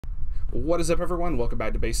What is up, everyone? Welcome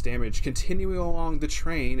back to Base Damage. Continuing along the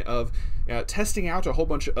train of testing out a whole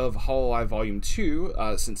bunch of Hololive Volume 2,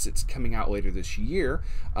 since it's coming out later this year.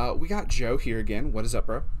 We got Joe here again. What is up,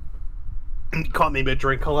 bro? You caught me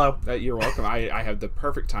mid-drink. Hello. You're welcome. I have the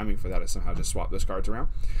perfect timing for that. I somehow just swapped those cards around.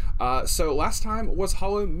 So last time was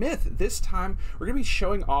Holo Myth. This time we're going to be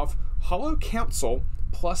showing off HoloCouncil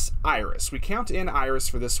plus Irys. We count in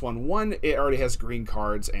Irys for this one. One, it already has green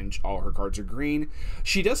cards and all her cards are green.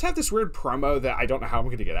 She does have this weird promo that I don't know how I'm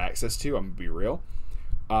going to get access to, I'm going to be real.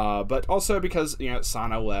 But also because, you know,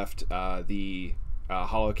 Sana left the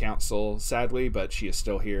HoloCouncil, sadly, but she is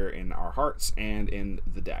still here in our hearts and in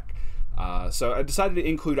the deck. So I decided to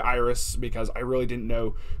include Irys because I really didn't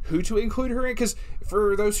know who to include her in, because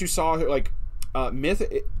for those who saw her, like, Myth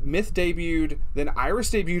debuted, then Irys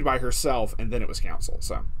debuted by herself, and then it was Council.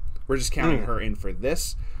 So we're just counting her in for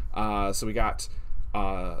this. So we got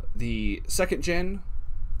the second gen,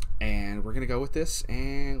 and we're gonna go with this,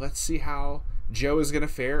 and let's see how Joe is gonna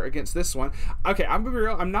fare against this one. Okay, I'm gonna be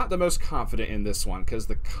real. I'm not the most confident in this one because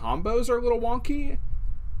the combos are a little wonky,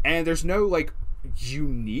 and there's no like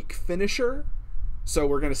unique finisher. So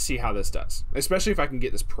we're gonna see how this does, especially if I can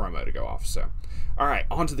get this promo to go off. So, all right,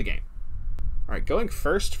 on to the game. All right, going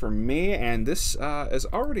first for me, and this is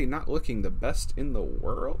already not looking the best in the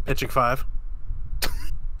world. Pitching 5.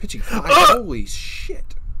 Pitching 5? Holy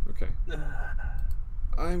shit. Okay.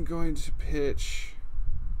 I'm going to pitch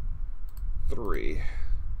 3.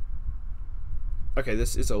 Okay,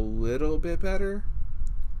 this is a little bit better.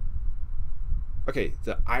 Okay,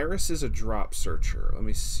 the Irys is a drop searcher. Let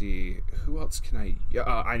me see. Who else can I...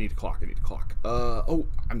 I need a clock. I need a clock. Oh,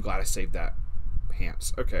 I'm glad I saved that.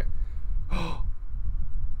 Pants. Okay. Oh,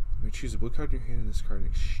 let me choose a blue card in your hand and this card and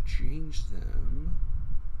exchange them.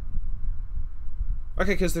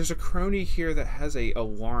 Okay, because there's a crony here that has a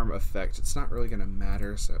alarm effect. It's not really going to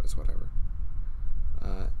matter, so it's whatever.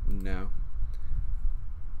 No.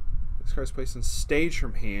 This card's placed on stage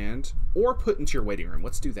from hand or put into your waiting room.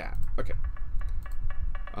 Let's do that. Okay.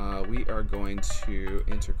 We are going to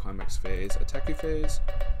enter climax phase, attack phase,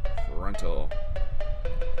 frontal.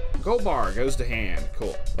 Gold bar goes to hand.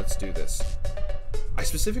 Cool. Let's do this. I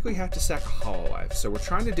specifically have to sack a Hololive, so we're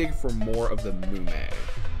trying to dig for more of the Mume.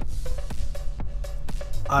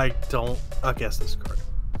 I'll guess this card.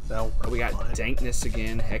 Oh, we got dankness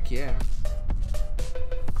again. Heck yeah.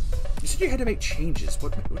 You said you had to make changes.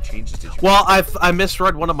 What changes did you make? Well, I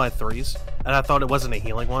misread one of my 3s, and I thought it wasn't a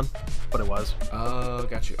healing one, but it was. Oh,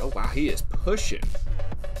 got you. Oh, wow. He is pushing.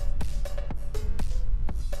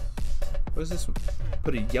 What is this one?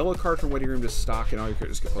 Put a yellow card from waiting room to stock, and all your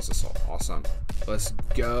characters get plus assault. Awesome. Let's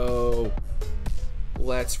go.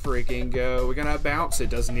 Let's freaking go. We're gonna bounce. It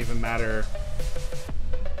doesn't even matter.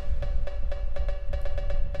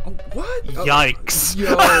 Oh, what? Yikes. Oh,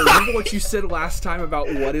 yo, remember what you said last time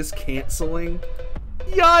about what is canceling?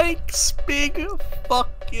 Yikes. Big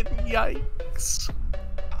fucking yikes.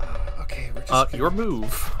 Okay, we're just your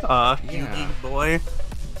move. Yeah. You boy.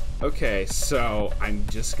 Okay, so I'm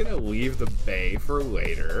just gonna leave the bay for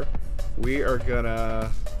later. We are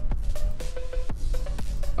gonna...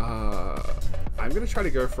 I'm gonna try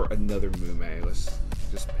to go for another Mume. Let's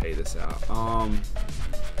just pay this out. I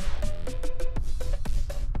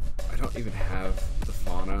don't even have the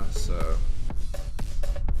fauna, so...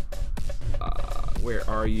 where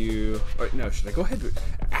are you? Wait, no, should I go ahead...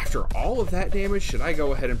 After all of that damage, should I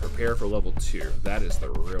go ahead and prepare for level 2? That is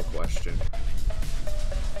the real question.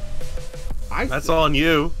 That's on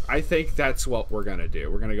you. I think that's what we're gonna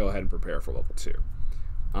do. We're gonna go ahead and prepare for level 2.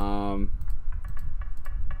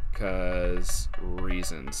 Because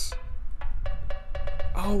reasons.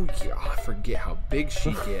 Oh yeah, I forget how big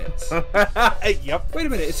she gets. Yep. Wait a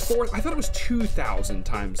minute, it's 4. I thought it was 2,000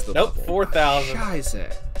 times the level. Nope, 4,000.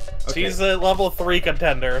 Scheiße. Okay. She's a level 3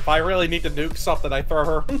 contender. If I really need to nuke something, I throw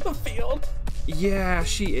her on the field. Yeah,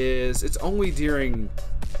 she is. It's only during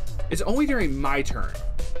my turn.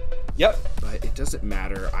 Yep. But it doesn't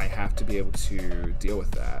matter. I have to be able to deal with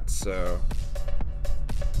that. So,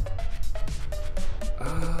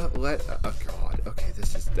 oh god. Okay,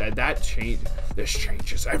 this is that change. This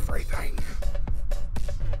changes everything.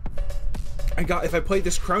 If I play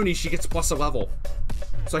this crony, she gets plus a level,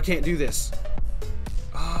 so I can't do this.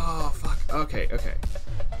 Oh fuck. Okay.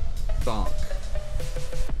 Phonk.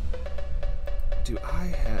 Do I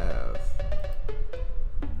have?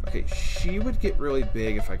 Okay, she would get really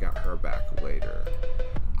big if I got her back later.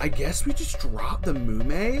 I guess we just drop the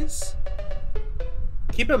Mumes?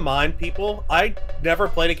 Keep in mind, people, I never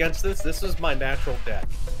played against this. This is my natural deck.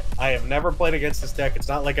 I have never played against this deck. It's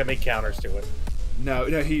not like I make counters to it. No,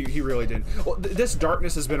 he really didn't. Well, this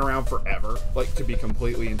darkness has been around forever, like, to be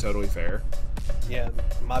completely and totally fair. Yeah,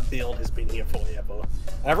 my build has been here forever.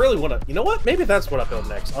 I really want to... You know what? Maybe that's what I build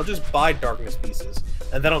next. I'll just buy darkness pieces,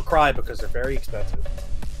 and then I'll cry because they're very expensive.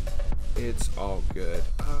 It's all good.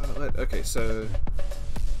 Okay, so...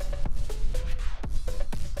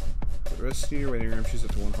 For the rest of your waiting room, she's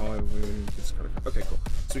up to one Hololive. Okay, cool.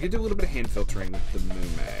 So we can do a little bit of hand filtering with the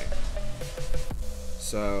Mume.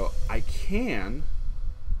 So I can...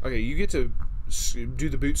 Okay, you get to do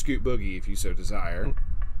the boot scoot boogie if you so desire.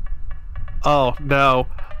 Oh, no.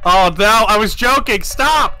 Oh, no, I was joking.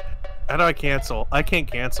 Stop! How do I cancel? I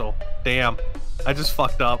can't cancel. Damn. I just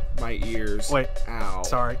fucked up. My ears. Wait. Ow.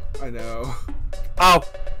 Sorry. I know. Oh.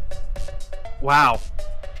 Wow.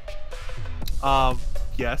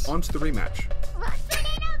 Yes. On to the rematch.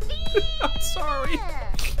 I'm sorry.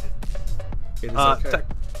 It is okay.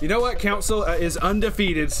 You know what? Council is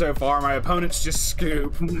undefeated so far. My opponents just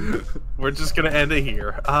scoop. We're just gonna end it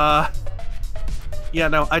here. Yeah,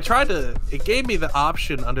 no, I tried to... It gave me the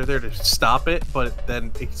option under there to stop it, but then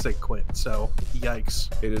it said quit, so yikes.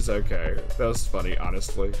 It is okay. That was funny,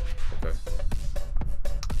 honestly. Okay.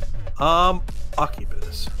 I'll keep it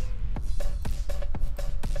this.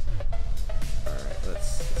 Alright,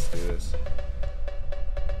 let's do this.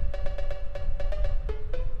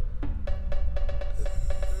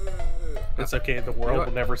 It's okay, the world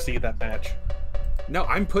will never see that match. No,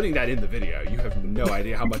 I'm putting that in the video. You have no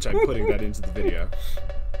idea how much I'm putting that into the video.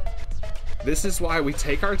 This is why we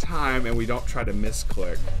take our time and we don't try to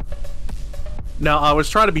misclick. No, I was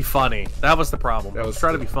trying to be funny. That was the problem. I was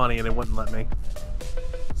trying to be funny and it wouldn't let me.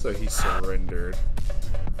 So he surrendered.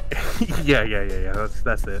 Yeah.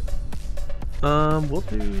 That's it. We'll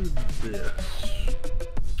do this.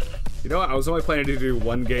 You know what? I was only planning to do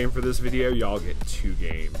one game for this video. Y'all get 2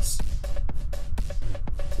 games.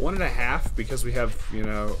 1.5 because we have, you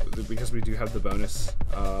know, because we do have the bonus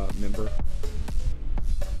member.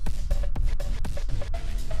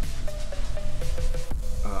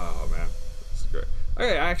 Oh man, this is great.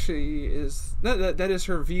 Okay, actually, is that is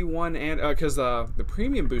her V1 and because the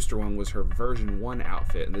premium booster one was her version 1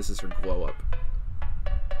 outfit, and this is her glow up.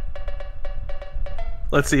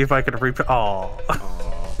 Let's see if I can repeat. Oh.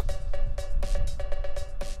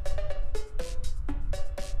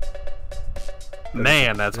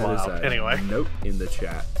 Man, that's wild. Anyway. Note in the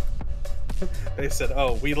chat. They said,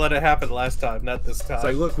 "Oh, we let it happen last time, not this time." It's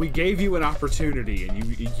like, look, we gave you an opportunity, and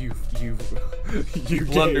you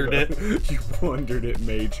blundered it. You blundered it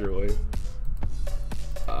majorly.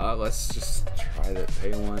 Let's just try that.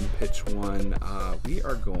 Pay one, pitch one. We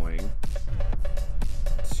are going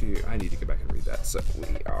to. I need to go back and read that. So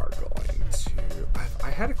we are going to. I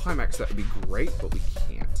had a climax that would be great, but we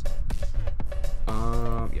can't.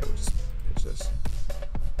 Yeah, we'll just pitch this.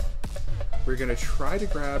 We're going to try to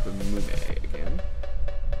grab Mume again.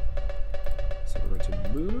 So we're going to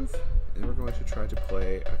move, and we're going to try to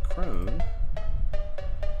play a crone.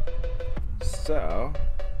 So,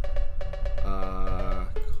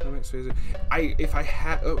 climax phase. If I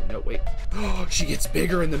had, oh no, wait. Oh, she gets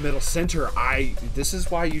bigger in the middle center. This is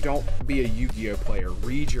why you don't be a Yu-Gi-Oh player.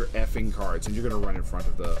 Read your effing cards, and you're gonna run in front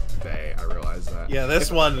of the bay. I realize that. Yeah, this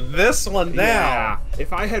one now. Yeah,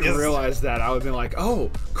 if I had realized that, I would have been like, oh,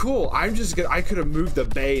 cool. I could have moved the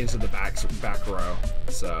bay into the back row.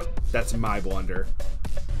 So that's my blunder.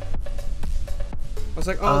 I was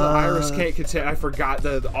like, oh, the Irys can't contain. I forgot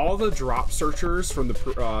all the drop searchers from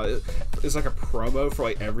the is like a promo for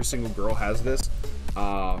like every single girl has this,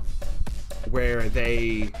 where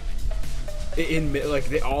they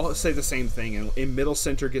they all say the same thing, and in middle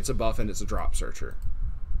center gets a buff and it's a drop searcher.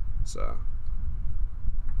 So.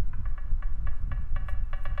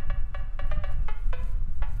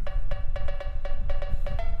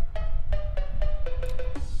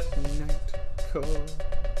 Night call.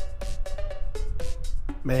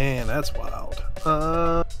 Man, that's wild.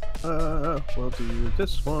 We'll do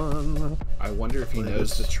this one. I wonder if he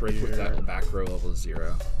knows the trick with that back row level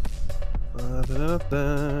 0. I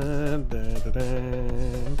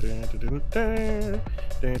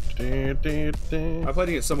played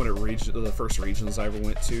against someone at the first regionals I ever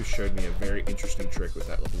went to, showed me a very interesting trick with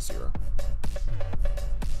that level 0.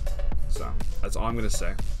 So, that's all I'm going to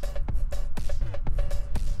say.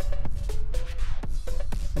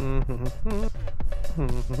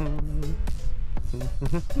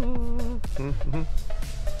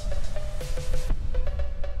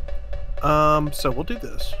 So we'll do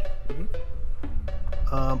this.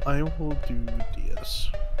 I will do this.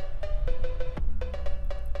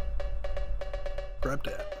 Grab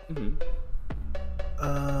that.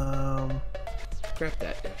 Grab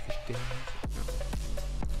that.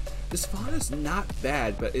 This font is not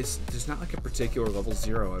bad, but there's not like a particular level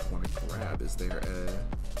 0 I'd want to grab. Is there a...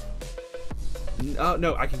 Oh,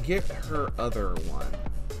 no, I can get her other one.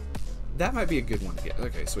 That might be a good one to get.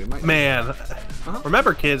 Okay, so we might... Man,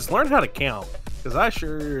 remember, kids, learn how to count. Because I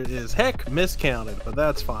sure as heck miscounted, but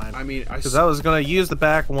that's fine. I mean, because I was going to use the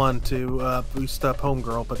back one to boost up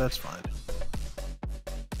Homegirl, but that's fine.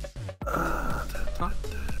 I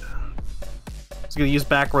was going to use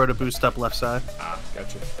back row to boost up left side. Ah,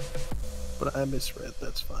 gotcha. But I misread,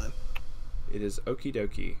 that's fine. It is okie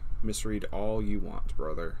dokie. Misread all you want,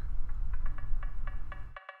 brother.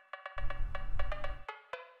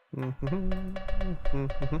 Which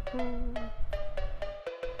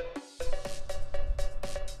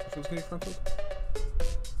one's getting fronted?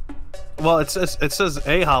 Well, it says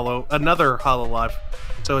another Hololive,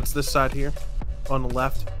 so it's this side here, on the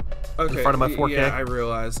left, okay, in front of my 4K. Yeah, I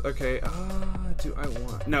realize. Okay, do I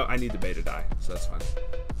want? No, I need the beta die, so that's fine.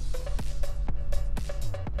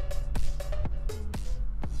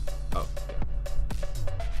 Oh, yeah.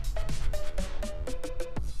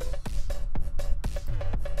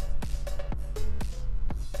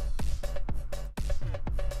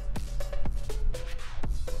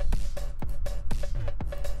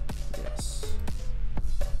 Yes.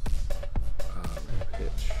 We're gonna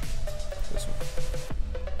pitch this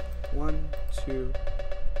one. 1, 2,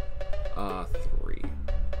 3.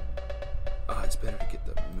 It's better to get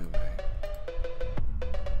the Mume.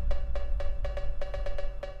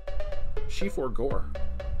 She4 Gore.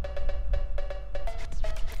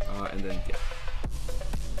 And then, yeah.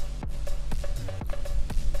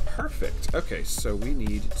 Perfect. Okay, so we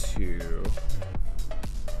need to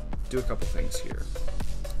do a couple things here.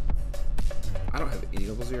 I don't have any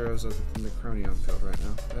level 0s other than the crony on field right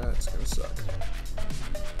now. That's gonna suck.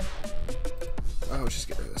 Oh, let's just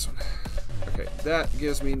get rid of this one. Okay, that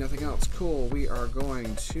gives me nothing else. Cool, we are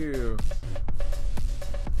going to...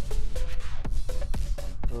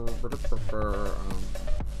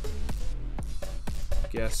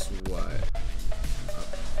 guess what? Oh.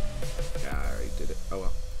 Yeah, I already did it. Oh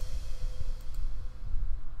well.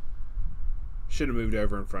 Should have moved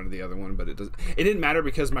over in front of the other one, but it doesn't. It didn't matter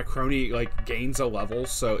because my crony like gains a level,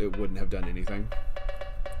 so it wouldn't have done anything.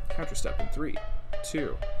 Counter step in 3,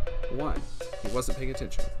 2, 1. He wasn't paying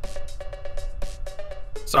attention.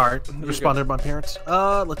 Sorry, responded to my parents.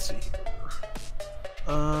 Let's see.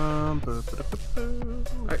 Alright.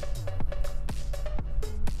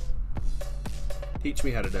 Teach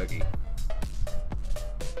me how to Dougie.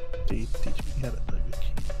 Teach me how to Dougie.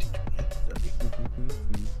 Teach me how to Dougie.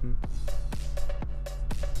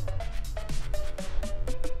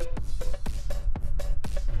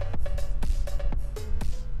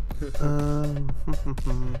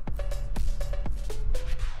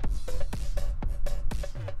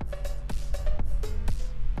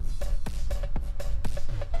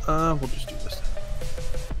 We'll just do this.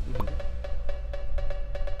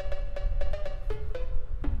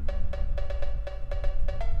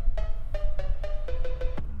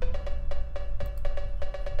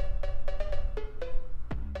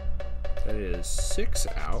 That is 6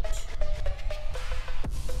 out.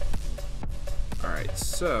 Alright,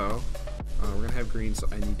 so we're gonna have green, so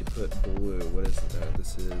I need to put blue. What is that?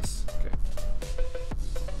 This is okay.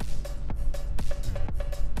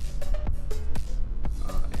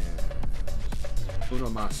 And uno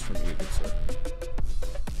mas from you, good sir.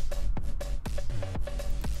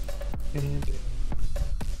 And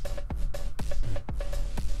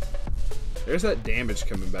there's that damage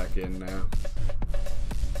coming back in now.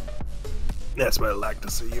 that's what I like to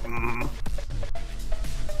see.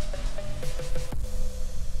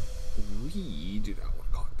 We do not want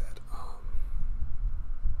to clock that.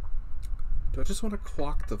 Do I just want to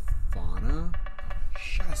clock the fauna?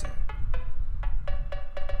 Shazzy.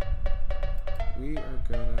 We are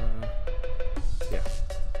gonna... Yeah.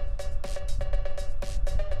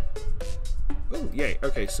 Oh, yay.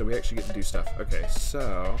 Okay, so we actually get to do stuff. Okay,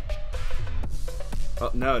 so... Oh,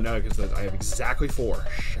 no, because I have exactly 4.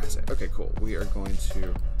 Shazzy. Okay, cool. We are going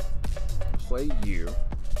to play you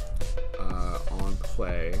on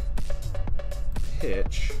play...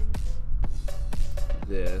 pitch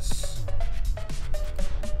this.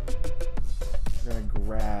 We're gonna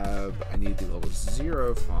grab, I need the level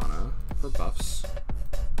 0 fauna for buffs.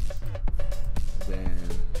 Then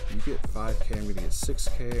you get 5k, I'm gonna get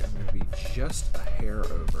 6k, I'm gonna be just a hair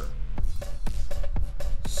over.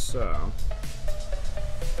 So,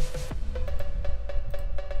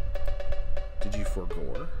 did you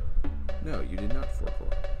forgore? No, you did not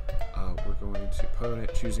forgore. We're going to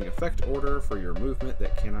opponent choosing effect order for your movement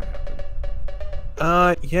that cannot happen.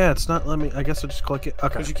 Yeah, it's not. Let me. I guess I'll just click it. Okay.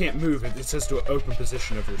 Because you can't move it. It says to an open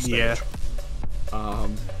position of your stage. Yeah.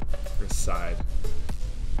 This side.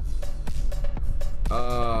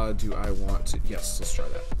 Do I want to? Yes, let's try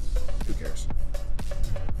that. Who cares?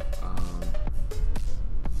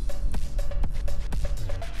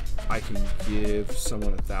 I can give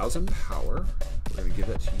someone 1,000 power. We're gonna give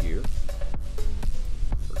that to you.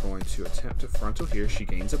 We're going to attempt to frontal here. She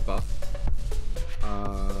gains a buff.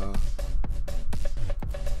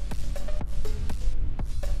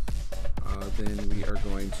 Then we are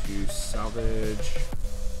going to salvage.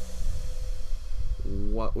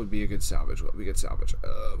 What would be a good salvage? What would be a good salvage?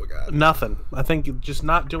 Oh my god. Nothing. I think just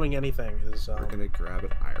not doing anything is We're gonna grab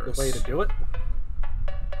an Irys. the way to do it.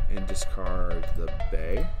 And discard the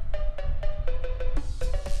Bay.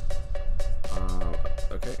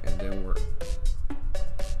 Okay, and then we're...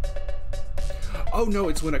 Oh no,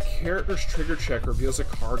 it's when a character's trigger check reveals a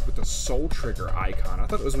card with a soul trigger icon. I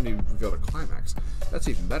thought it was when you revealed a climax. That's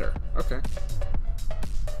even better. Okay.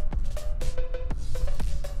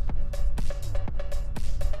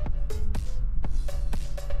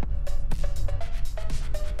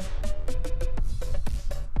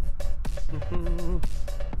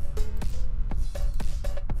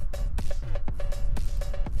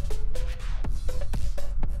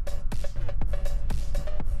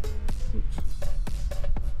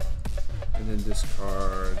 And then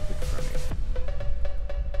discard the crummy.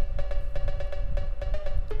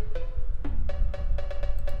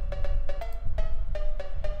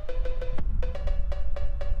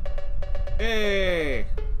 Hey,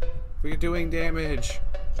 we're doing damage.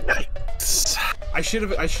 Nice. I should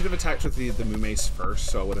have attacked with the Mumace first,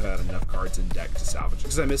 so I would have had enough cards in deck to salvage.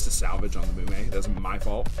 Because I missed a salvage on the Mume. That's my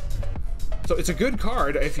fault. So it's a good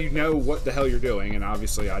card if you know what the hell you're doing, and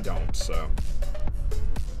obviously I don't. So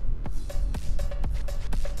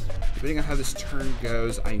depending on how this turn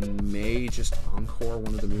goes, I may just encore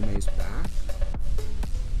one of the Mumays back.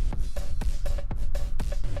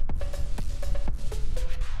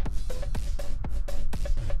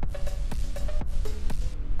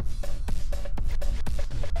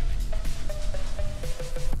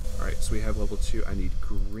 Alright, so we have level 2. I need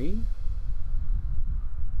green.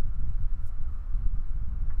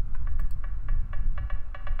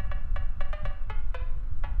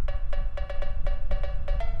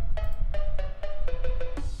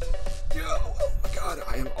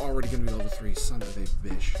 Already gonna be level 3, son of a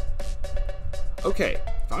bitch. Okay,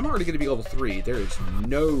 if I'm already gonna be level 3, there is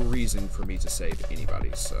no reason for me to save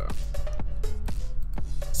anybody, so.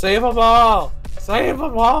 Save them all! Save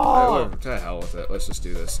them all! Oh, to hell with it. Let's just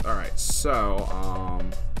do this. Alright, so,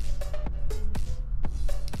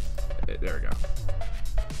 there we go.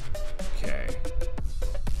 Okay.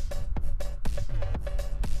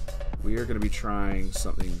 We are gonna be trying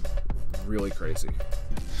something really crazy.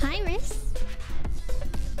 Hi, Irys.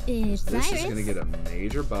 It's This Irys. is going to get a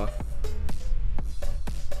major buff.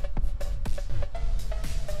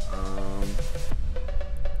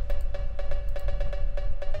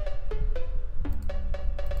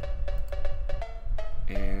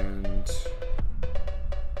 And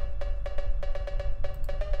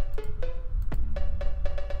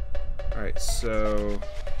all right, so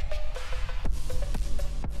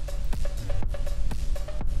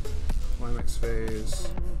climax phase.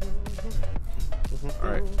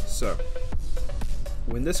 Alright, so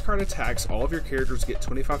when this card attacks, all of your characters get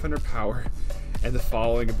 2,500 power and the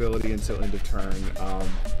following ability until end of turn.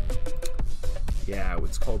 Yeah,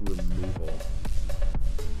 it's called removal.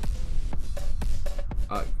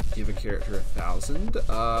 Give a character 1,000.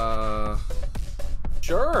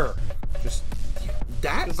 Sure. Just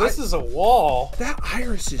that. This is a wall. That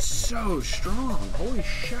Irys is so strong. Holy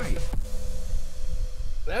shit.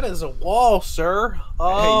 That is a wall, sir.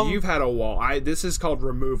 Hey, you've had a wall. This is called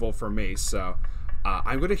removal for me, so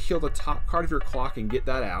I'm going to heal the top card of your clock and get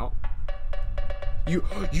that out. You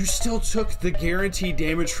still took the guaranteed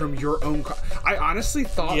damage from your own card. I honestly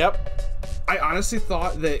thought... Yep. I honestly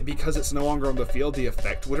thought that because it's no longer on the field, the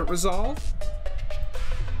effect wouldn't resolve.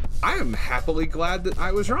 I am happily glad that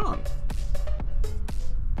I was wrong.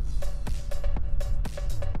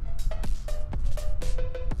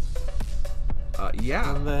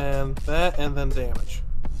 Yeah. And then that, and then damage.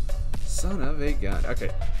 Son of a gun. Okay.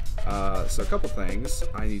 So a couple things.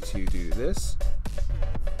 I need to do this.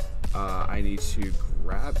 I need to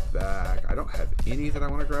grab back. I don't have any that I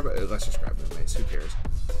want to grab. Let's just grab the mace. Who cares?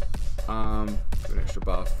 Do an extra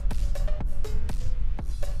buff.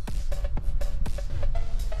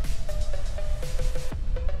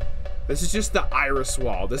 This is just the Irys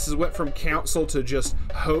wall. This is went from council to just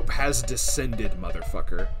hope has descended,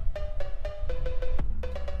 motherfucker.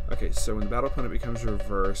 Okay, so when the battle opponent becomes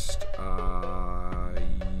reversed,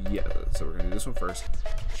 yeah, so we're going to do this one first.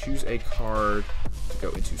 Choose a card to go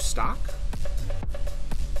into stock,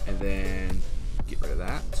 and then get rid of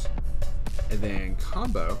that. And then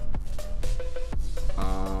combo,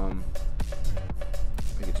 I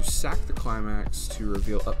get to sack the climax to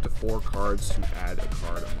reveal up to 4 cards to add a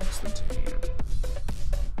card amongst them to hand.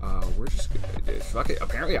 We're just gonna do, fuck it.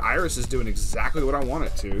 Apparently Irys is doing exactly what I want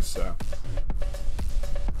it to, so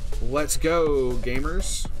let's go,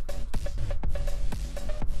 gamers.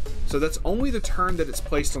 So that's only the turn that it's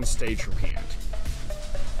placed on stage from hand.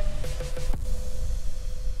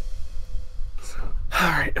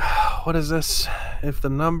 Alright, what is this? If the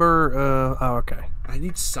number, oh, okay. I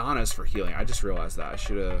need saunas for healing. I just realized that. I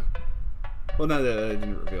should have... Well, no, I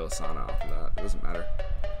didn't reveal a sauna off of that. It doesn't matter.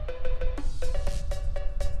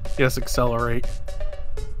 Yes, accelerate.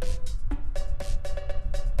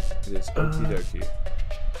 It is okie dokie.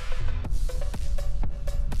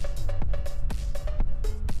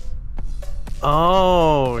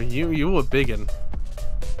 Oh, you a biggin.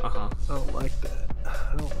 Uh-huh. I don't like that.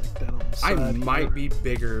 I don't like that on the side I might here. be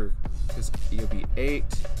bigger, because you'll be 8.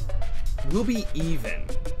 We'll be even.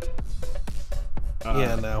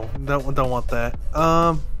 Yeah, no, don't want that.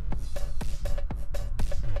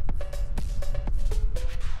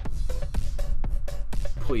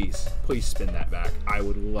 Please spin that back. I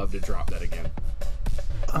would love to drop that again.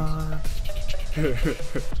 Ah,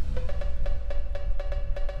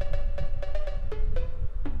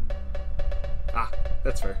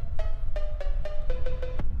 that's fair.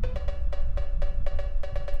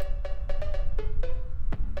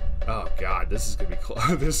 Oh god, this is gonna be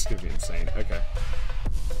close. This is gonna be insane. Okay.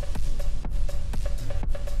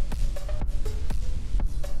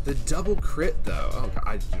 The double crit though. Oh god,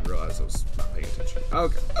 I didn't realize I was not paying attention. Oh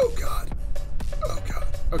god. Oh god. Oh god.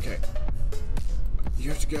 Okay. You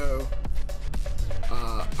have to go.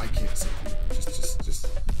 I can't save you. Just.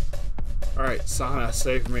 All right, Sana,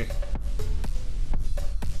 save me.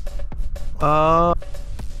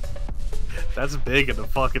 That's big in the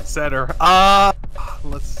fucking center.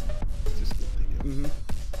 Let's just get the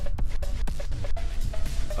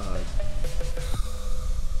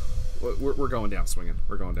We're going down swinging.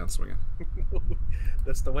 We're going down swinging.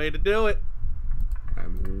 That's the way to do it. I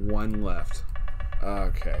have 1 left.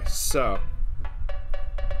 Okay, so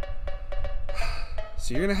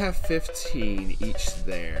you're gonna have 15 each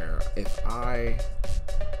there. If I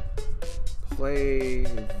play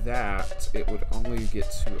that, it would only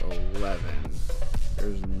get to 11.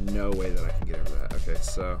 There's no way that I can get over that. Okay,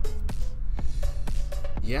 so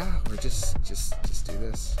yeah, we're just do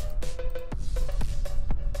this.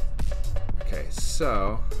 Okay,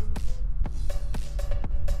 so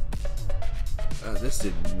this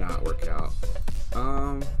did not work out.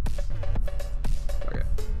 Okay.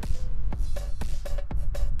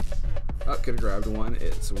 Oh, could have grabbed one.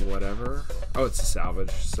 It's whatever. Oh, it's a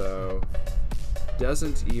salvage, so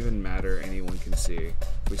doesn't even matter. Anyone can see.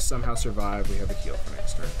 If we somehow survive, we have a heal for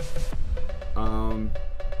next turn.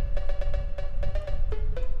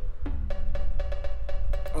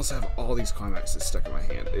 I also have all these climaxes stuck in my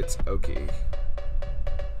hand. It's okay.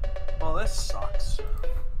 Well, this sucks.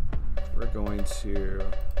 We're going to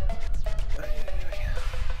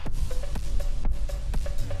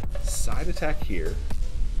side attack here.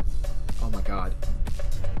 Oh my god.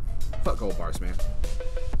 Fuck gold bars, man.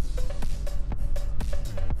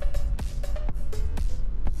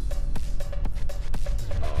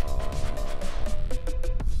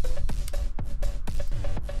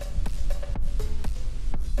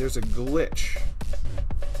 There's a glitch.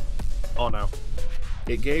 Oh no.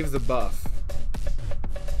 It gave the buff.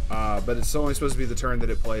 But it's only supposed to be the turn that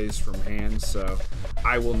it plays from hand, so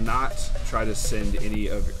I will not try to send any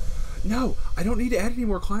of... No! I don't need to add any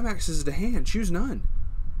more climaxes to hand. Choose none.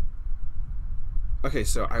 Okay,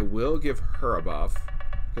 so I will give her a buff,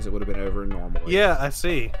 because it would have been over normally. Yeah, I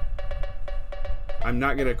see. I'm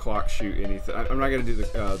not going to clock shoot anything. I'm not going to do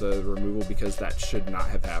the removal, because that should not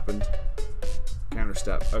have happened. Counter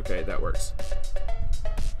step. Okay, that works.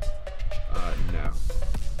 No.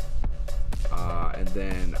 And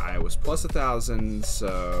then I was plus 1,000,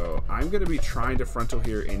 so I'm going to be trying to frontal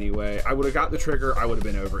here anyway. I would have got the trigger, I would have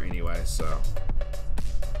been over anyway, so.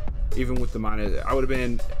 Even with the minus, I would have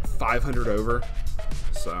been 500 over,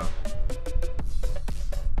 so.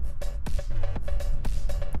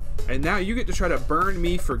 And now you get to try to burn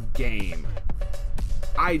me for game.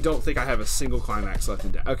 I don't think I have a single climax left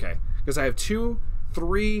in deck. Okay, because I have 2,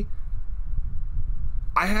 3...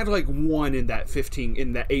 I had like 1 in that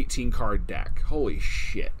 18 card deck. Holy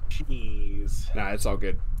shit. Jeez. Nah, it's all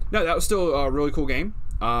good. No, that was still a really cool game.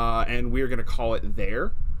 And we're going to call it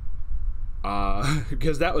there.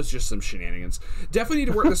 because that was just some shenanigans. Definitely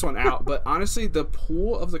need to work this one out, but honestly, the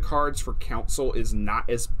pool of the cards for Council is not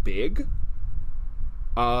as big.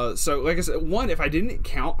 So, like I said, one, if I didn't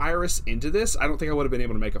count Irys into this, I don't think I would have been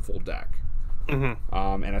able to make a full deck. And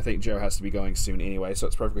I think Joe has to be going soon anyway, so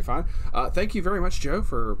it's perfectly fine. Thank you very much, Joe,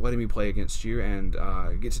 for letting me play against you and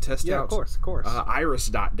get to test out. Of course.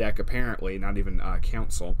 Irys deck, apparently, not even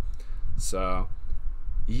Council. So,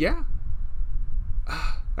 yeah.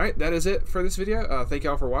 Alright, that is it for this video. Thank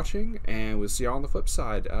y'all for watching, and we'll see y'all on the flip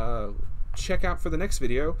side. Check out for the next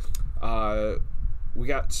video. We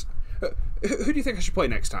got... who do you think I should play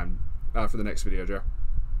next time for the next video, Joe?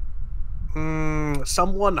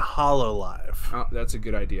 Someone Hololive. Oh, that's a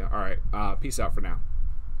good idea. Alright, peace out for now.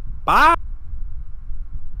 Bye!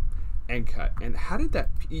 And cut. And how did that...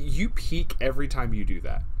 You peek every time you do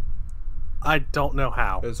that. I don't know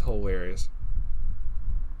how. It was hilarious.